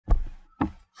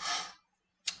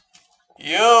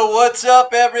Yo, what's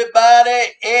up, everybody?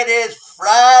 It is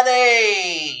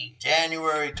Friday,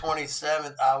 January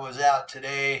 27th. I was out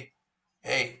today.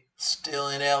 Hey, still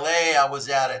in LA. I was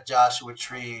out at Joshua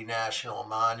Tree National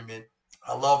Monument.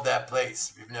 I love that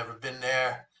place. If you've never been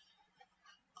there,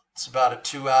 it's about a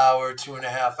 2 hour,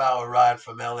 2.5 hour ride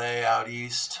from LA out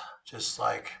east. Just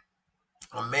like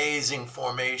amazing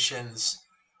formations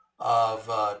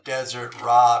of desert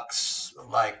rocks,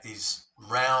 like these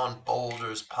round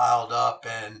boulders piled up,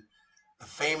 and the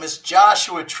famous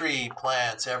Joshua Tree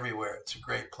plants everywhere. It's a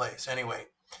great place. Anyway,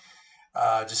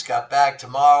 just got back.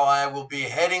 Tomorrow I will be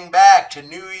heading back to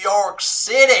New York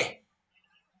City.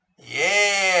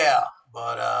 Yeah,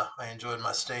 but I enjoyed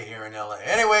my stay here in LA.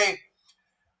 Anyway,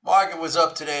 market was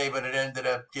up today, but it ended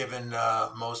up giving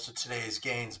most of today's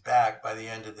gains back. By the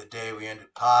end of the day, we ended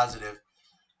positive.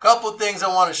 Couple things I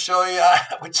want to show you,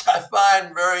 which I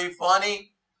find very funny.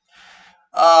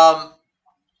 Um,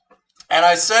 And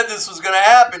I said this was going to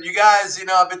happen. You guys,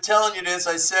 I've been telling you this.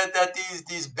 I said that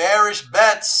these bearish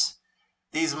bets,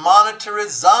 these monetarist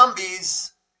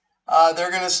zombies,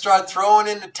 they're going to start throwing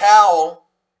in the towel.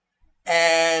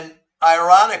 And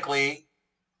ironically,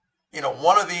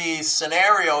 one of the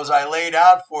scenarios I laid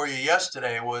out for you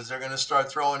yesterday was they're going to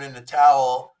start throwing in the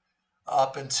towel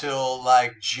up until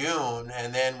like June.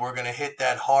 And then we're going to hit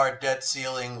that hard debt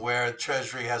ceiling where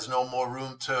Treasury has no more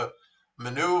room to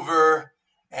maneuver,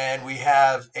 and we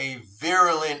have a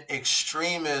virulent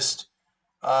extremist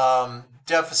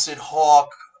deficit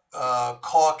hawk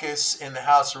caucus in the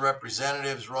House of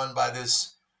Representatives run by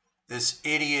this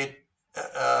idiot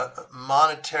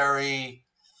monetary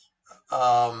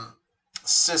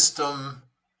system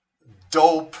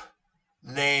dope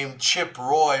named Chip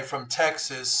Roy from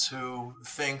Texas, who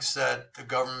thinks that the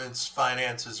government's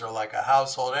finances are like a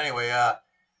household. Anyway,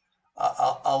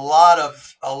 a lot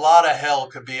of hell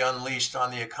could be unleashed on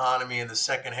the economy in the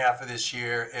second half of this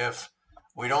year if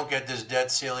we don't get this debt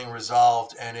ceiling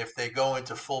resolved, and if they go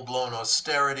into full-blown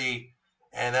austerity,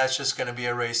 and that's just going to be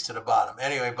a race to the bottom.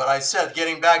 Anyway, but I said,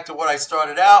 getting back to what I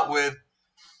started out with,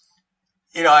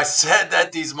 I said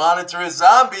that these monetarist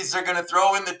zombies are going to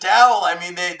throw in the towel. I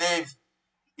mean, they've,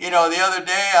 the other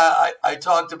day I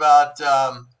talked about,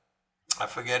 I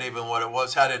forget even what it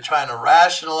was, how they're trying to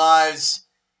rationalize.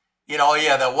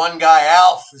 Yeah, that one guy,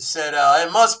 Alf, said,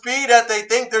 it must be that they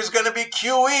think there's going to be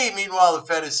QE. Meanwhile, the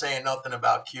Fed is saying nothing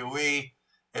about QE.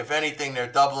 If anything,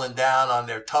 they're doubling down on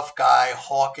their tough guy,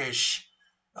 hawkish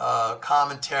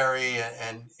commentary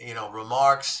and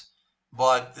remarks.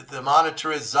 But the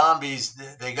monetarist zombies,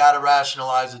 they got to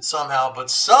rationalize it somehow. But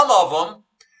some of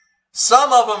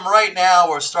them right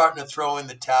now are starting to throw in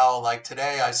the towel. Like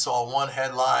today, I saw one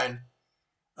headline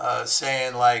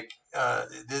saying like,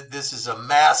 this is a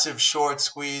massive short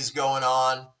squeeze going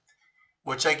on,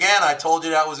 which again, I told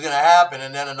you that was going to happen.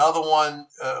 And then another one,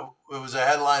 it was a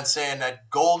headline saying that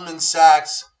Goldman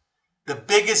Sachs, the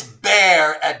biggest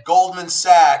bear at Goldman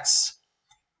Sachs,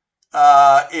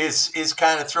 is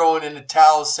kind of throwing in the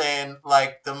towel, saying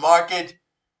like the market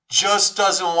just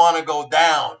doesn't want to go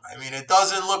down. I mean, it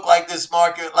doesn't look like this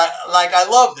market, like I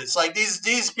love this. Like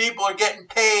these people are getting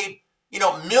paid,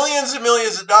 millions and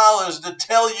millions of dollars to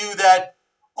tell you that,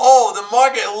 oh, the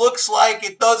market looks like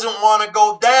it doesn't want to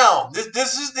go down.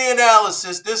 This is the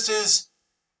analysis. This is,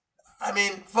 I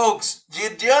mean, folks,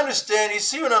 do you understand? You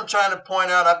see what I'm trying to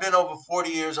point out? I've been over 40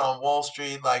 years on Wall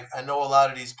Street. Like, I know a lot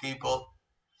of these people.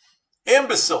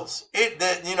 Imbeciles.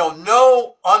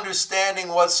 No understanding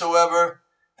whatsoever.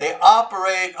 They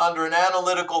operate under an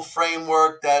analytical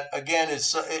framework that, again,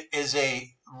 is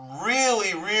a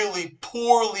really, really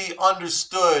poorly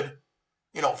understood,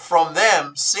 from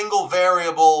them, single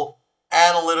variable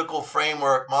analytical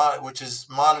framework, which is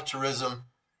monetarism,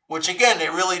 which again, they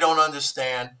really don't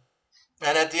understand.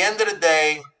 And at the end of the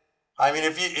day, I mean,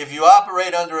 if you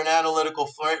operate under an analytical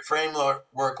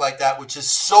framework like that, which is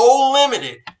so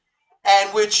limited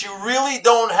and which you really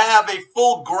don't have a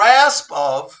full grasp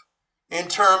of in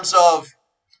terms of,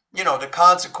 the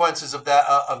consequences of that,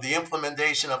 of the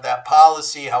implementation of that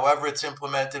policy, however it's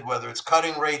implemented, whether it's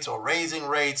cutting rates or raising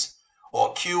rates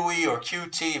or QE or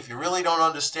QT, if you really don't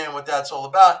understand what that's all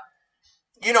about,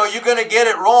 you're going to get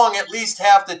it wrong at least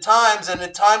half the times. And the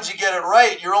times you get it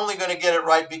right, you're only going to get it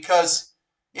right because,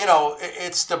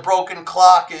 it's the broken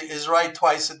clock is right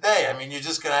twice a day. I mean, you're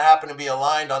just going to happen to be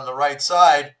aligned on the right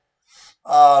side,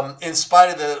 in spite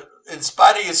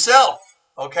of yourself.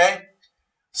 Okay.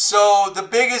 So the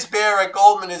biggest bear at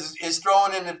Goldman is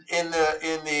throwing in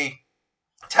the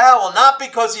towel, not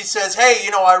because he says, hey,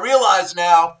 I realize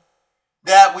now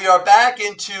that we are back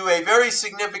into a very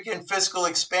significant fiscal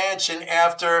expansion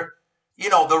after,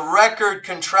 the record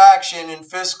contraction in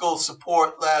fiscal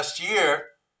support last year,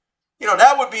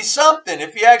 that would be something.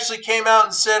 If he actually came out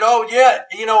and said, oh, yeah,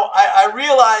 I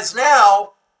realize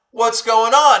now what's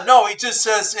going on. No, he just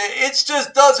says, it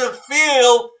just doesn't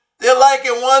feel like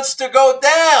it wants to go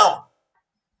down.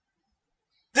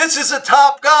 This is a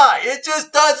top guy. It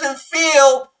just doesn't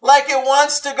feel like it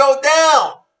wants to go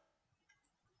down.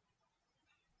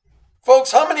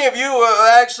 Folks, how many of you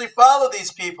actually follow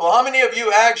these people? How many of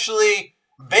you actually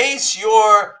base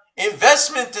your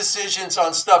investment decisions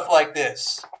on stuff like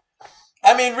this?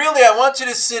 I mean, really, I want you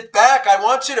to sit back. I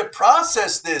want you to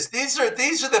process this. These are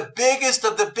the biggest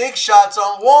of the big shots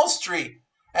on Wall Street.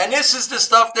 And this is the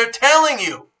stuff they're telling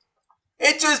you.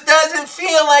 It just doesn't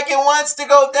feel like it wants to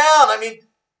go down. I mean,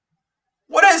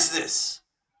 what is this?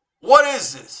 What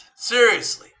is this?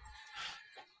 Seriously.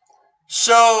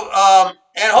 So,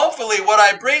 and hopefully what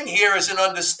I bring here is an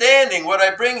understanding. What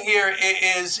I bring here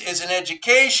is an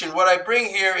education. What I bring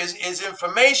here is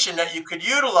information that you could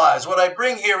utilize. What I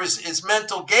bring here is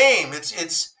mental game.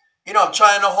 It's I'm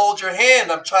trying to hold your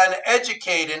hand. I'm trying to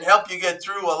educate and help you get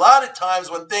through a lot of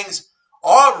times when things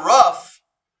are rough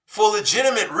for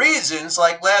legitimate reasons,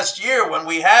 like last year when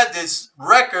we had this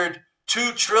record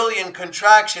 2 trillion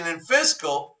contraction in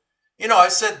fiscal. I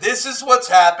said, this is what's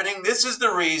happening. This is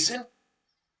the reason.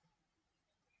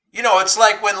 It's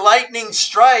like when lightning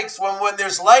strikes, when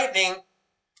there's lightning,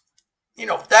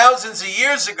 thousands of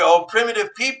years ago,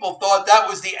 primitive people thought that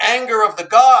was the anger of the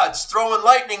gods throwing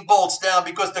lightning bolts down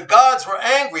because the gods were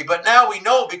angry. But now we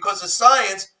know because of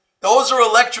science, those are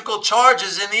electrical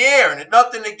charges in the air and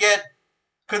nothing to get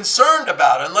concerned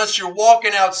about unless you're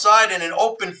walking outside in an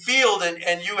open field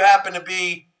and you happen to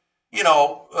be,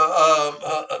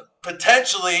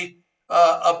 potentially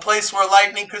a place where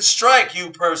lightning could strike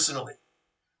you personally.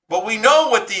 But we know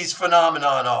what these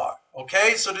phenomenon are,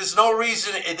 okay? So there's no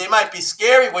reason. They might be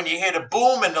scary when you hear the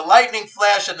boom and the lightning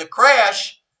flash and the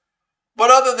crash.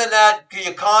 But other than that,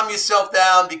 you calm yourself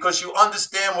down because you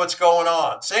understand what's going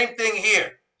on. Same thing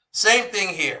here. Same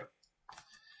thing here.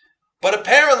 But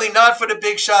apparently not for the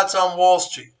big shots on Wall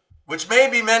Street, which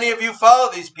maybe many of you follow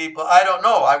these people. I don't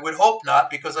know. I would hope not,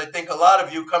 because I think a lot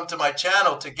of you come to my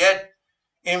channel to get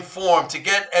informed, to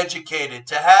get educated,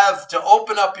 to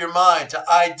open up your mind to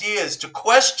ideas, to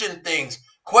question things,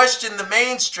 question the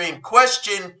mainstream,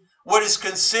 question what is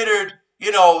considered,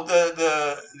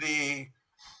 the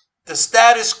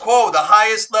status quo, the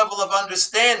highest level of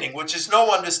understanding, which is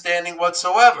no understanding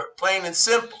whatsoever, plain and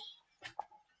simple.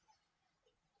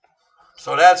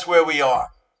 So that's where we are.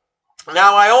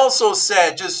 Now, I also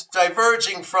said, just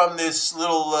diverging from this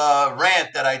little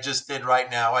rant that I just did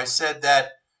right now, I said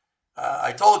that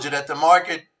I told you that the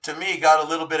market, to me, got a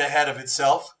little bit ahead of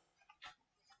itself.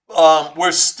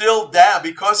 We're still down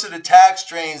because of the tax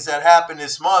drains that happened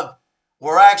this month.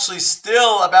 We're actually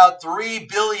still about 3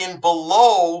 billion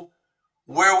below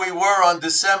where we were on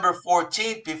December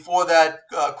 14th before that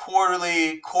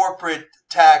quarterly corporate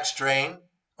tax drain.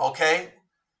 Okay,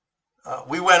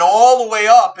 we went all the way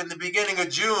up in the beginning of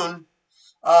June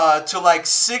to like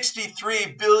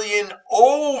 63 billion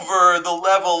over the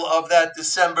level of that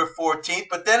December 14th,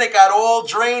 but then it got all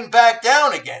drained back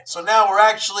down again. So now we're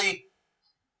actually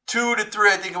 2 to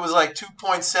 3, I think it was like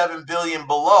 2.7 billion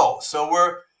below. So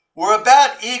we're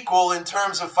about equal in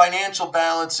terms of financial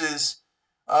balances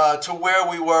to where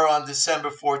we were on December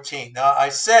 14th. Now, I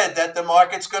said that the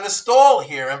market's going to stall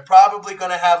here and probably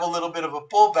going to have a little bit of a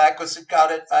pullback because it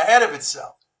got it ahead of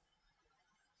itself.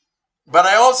 But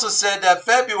I also said that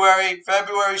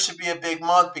February should be a big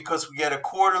month because we get a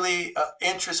quarterly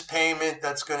interest payment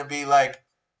that's going to be like,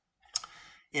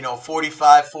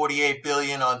 45, 48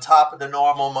 billion on top of the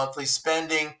normal monthly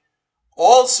spending.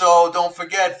 Also, don't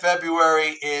forget,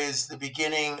 February is the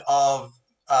beginning of,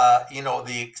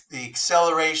 the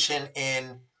acceleration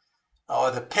in,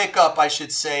 or the pickup, I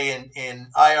should say, in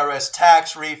IRS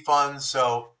tax refunds.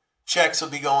 So checks will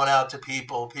be going out to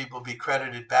people. People will be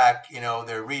credited back,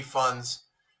 their refunds.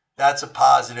 That's a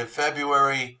positive.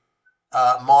 February,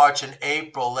 March, and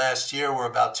April last year were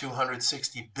about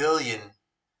 260 billion,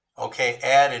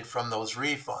 added from those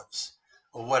refunds.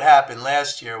 Well, what happened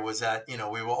last year was that,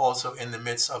 we were also in the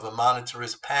midst of a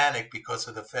monetarist panic because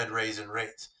of the Fed raising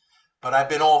rates. But I've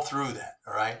been all through that,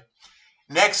 all right?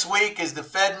 Next week is the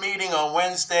Fed meeting on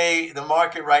Wednesday. The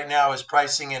market right now is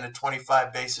pricing in a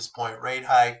 25 basis point rate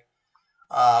hike,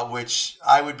 which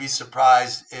I would be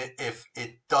surprised if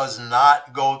it does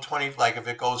not go 20, like if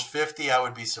it goes 50, I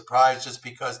would be surprised, just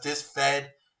because this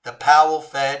Fed, the Powell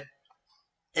Fed,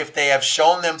 if they have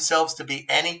shown themselves to be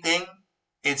anything,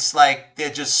 it's like they're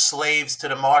just slaves to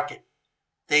the market.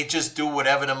 They just do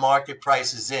whatever the market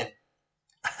price is in.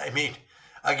 I mean,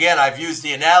 again, I've used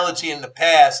the analogy in the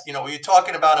past. You know, when you're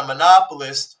talking about a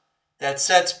monopolist that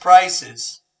sets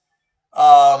prices.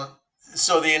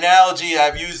 So the analogy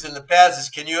I've used in the past is,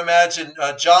 can you imagine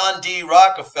John D.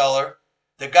 Rockefeller,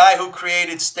 the guy who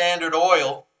created Standard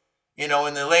Oil, you know,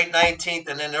 in the late 19th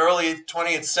and then early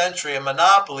 20th century, a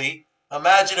monopoly.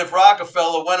 Imagine if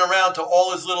Rockefeller went around to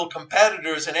all his little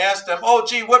competitors and asked them, oh,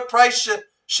 gee, what price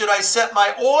should I set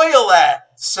my oil at,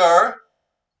 sir?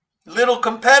 Little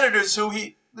competitors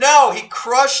no, he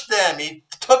crushed them. He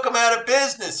took them out of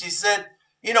business. He said,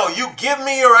 you know, you give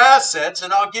me your assets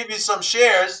and I'll give you some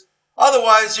shares.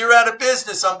 Otherwise, you're out of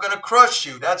business. I'm going to crush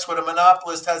you. That's what a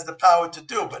monopolist has the power to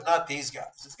do, but not these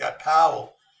guys. It's got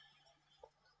Powell.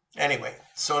 Anyway,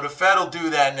 so the Fed will do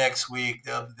that next week.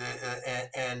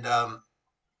 And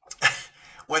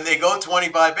when they go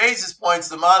 25 basis points,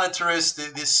 the monetarists,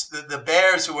 the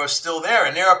bears who are still there,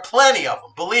 and there are plenty of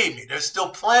them, believe me, there's still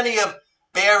plenty of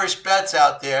bearish bets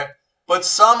out there. But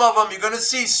some of them you're going to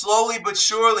see slowly but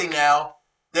surely now,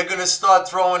 they're going to start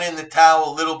throwing in the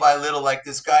towel little by little, like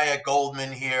this guy at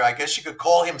Goldman here. I guess you could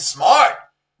call him smart,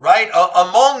 right?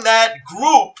 Among that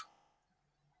group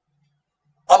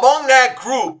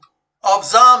of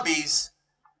zombies,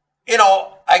 you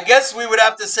know, I guess we would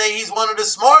have to say he's one of the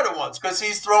smarter ones because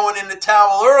he's throwing in the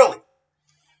towel early.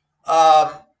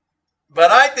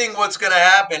 But I think what's going to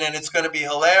happen, and it's going to be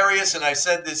hilarious, and I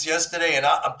said this yesterday, and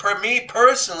for me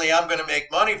personally, I'm going to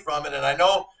make money from it, and I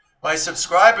know my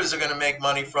subscribers are going to make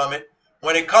money from it.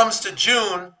 When it comes to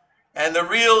June, and the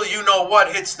real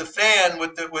you-know-what hits the fan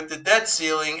with the debt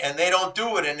ceiling, and they don't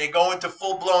do it, and they go into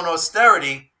full-blown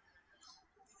austerity,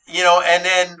 you know, and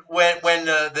then when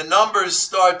the numbers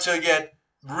start to get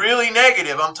really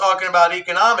negative, I'm talking about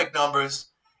economic numbers,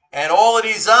 and all of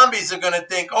these zombies are going to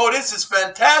think, oh, this is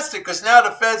fantastic because now the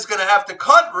Fed's going to have to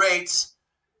cut rates.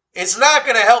 It's not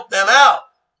going to help them out.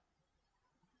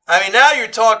 I mean, now you're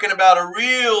talking about a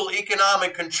real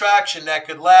economic contraction that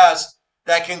could last,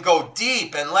 that can go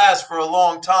deep and last for a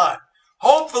long time.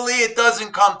 Hopefully it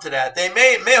doesn't come to that. They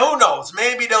may, who knows?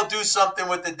 Maybe they'll do something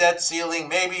with the debt ceiling.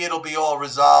 Maybe it'll be all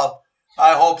resolved.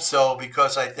 I hope so,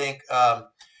 because I think,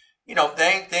 you know,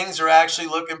 things are actually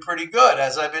looking pretty good,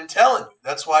 as I've been telling you.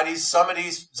 That's why some of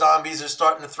these zombies are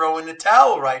starting to throw in the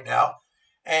towel right now.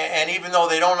 And even though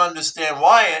they don't understand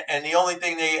why, and the only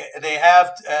thing they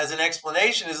have as an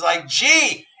explanation is like,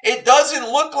 gee, it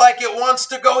doesn't look like it wants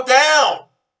to go down.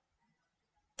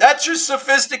 That's your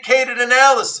sophisticated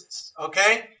analysis,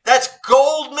 okay? That's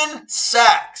Goldman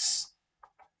Sachs.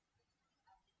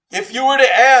 If you were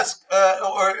to ask,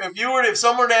 if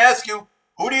someone were to ask you,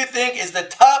 who do you think is the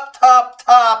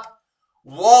top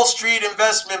Wall Street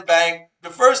investment bank? The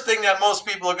first thing that most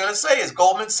people are going to say is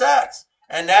Goldman Sachs.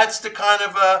 And that's the kind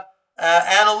of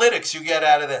analytics you get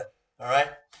out of them, all right?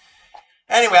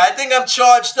 Anyway, I think I'm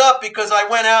charged up because I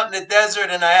went out in the desert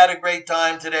and I had a great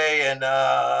time today. And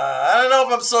I don't know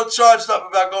if I'm so charged up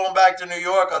about going back to New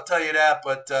York, I'll tell you that.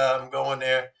 But I'm going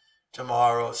there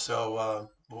tomorrow, so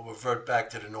we'll revert back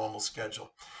to the normal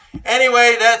schedule.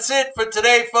 Anyway, that's it for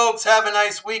today, folks. Have a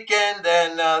nice weekend,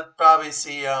 and probably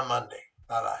see you on Monday.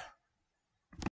 Bye-bye.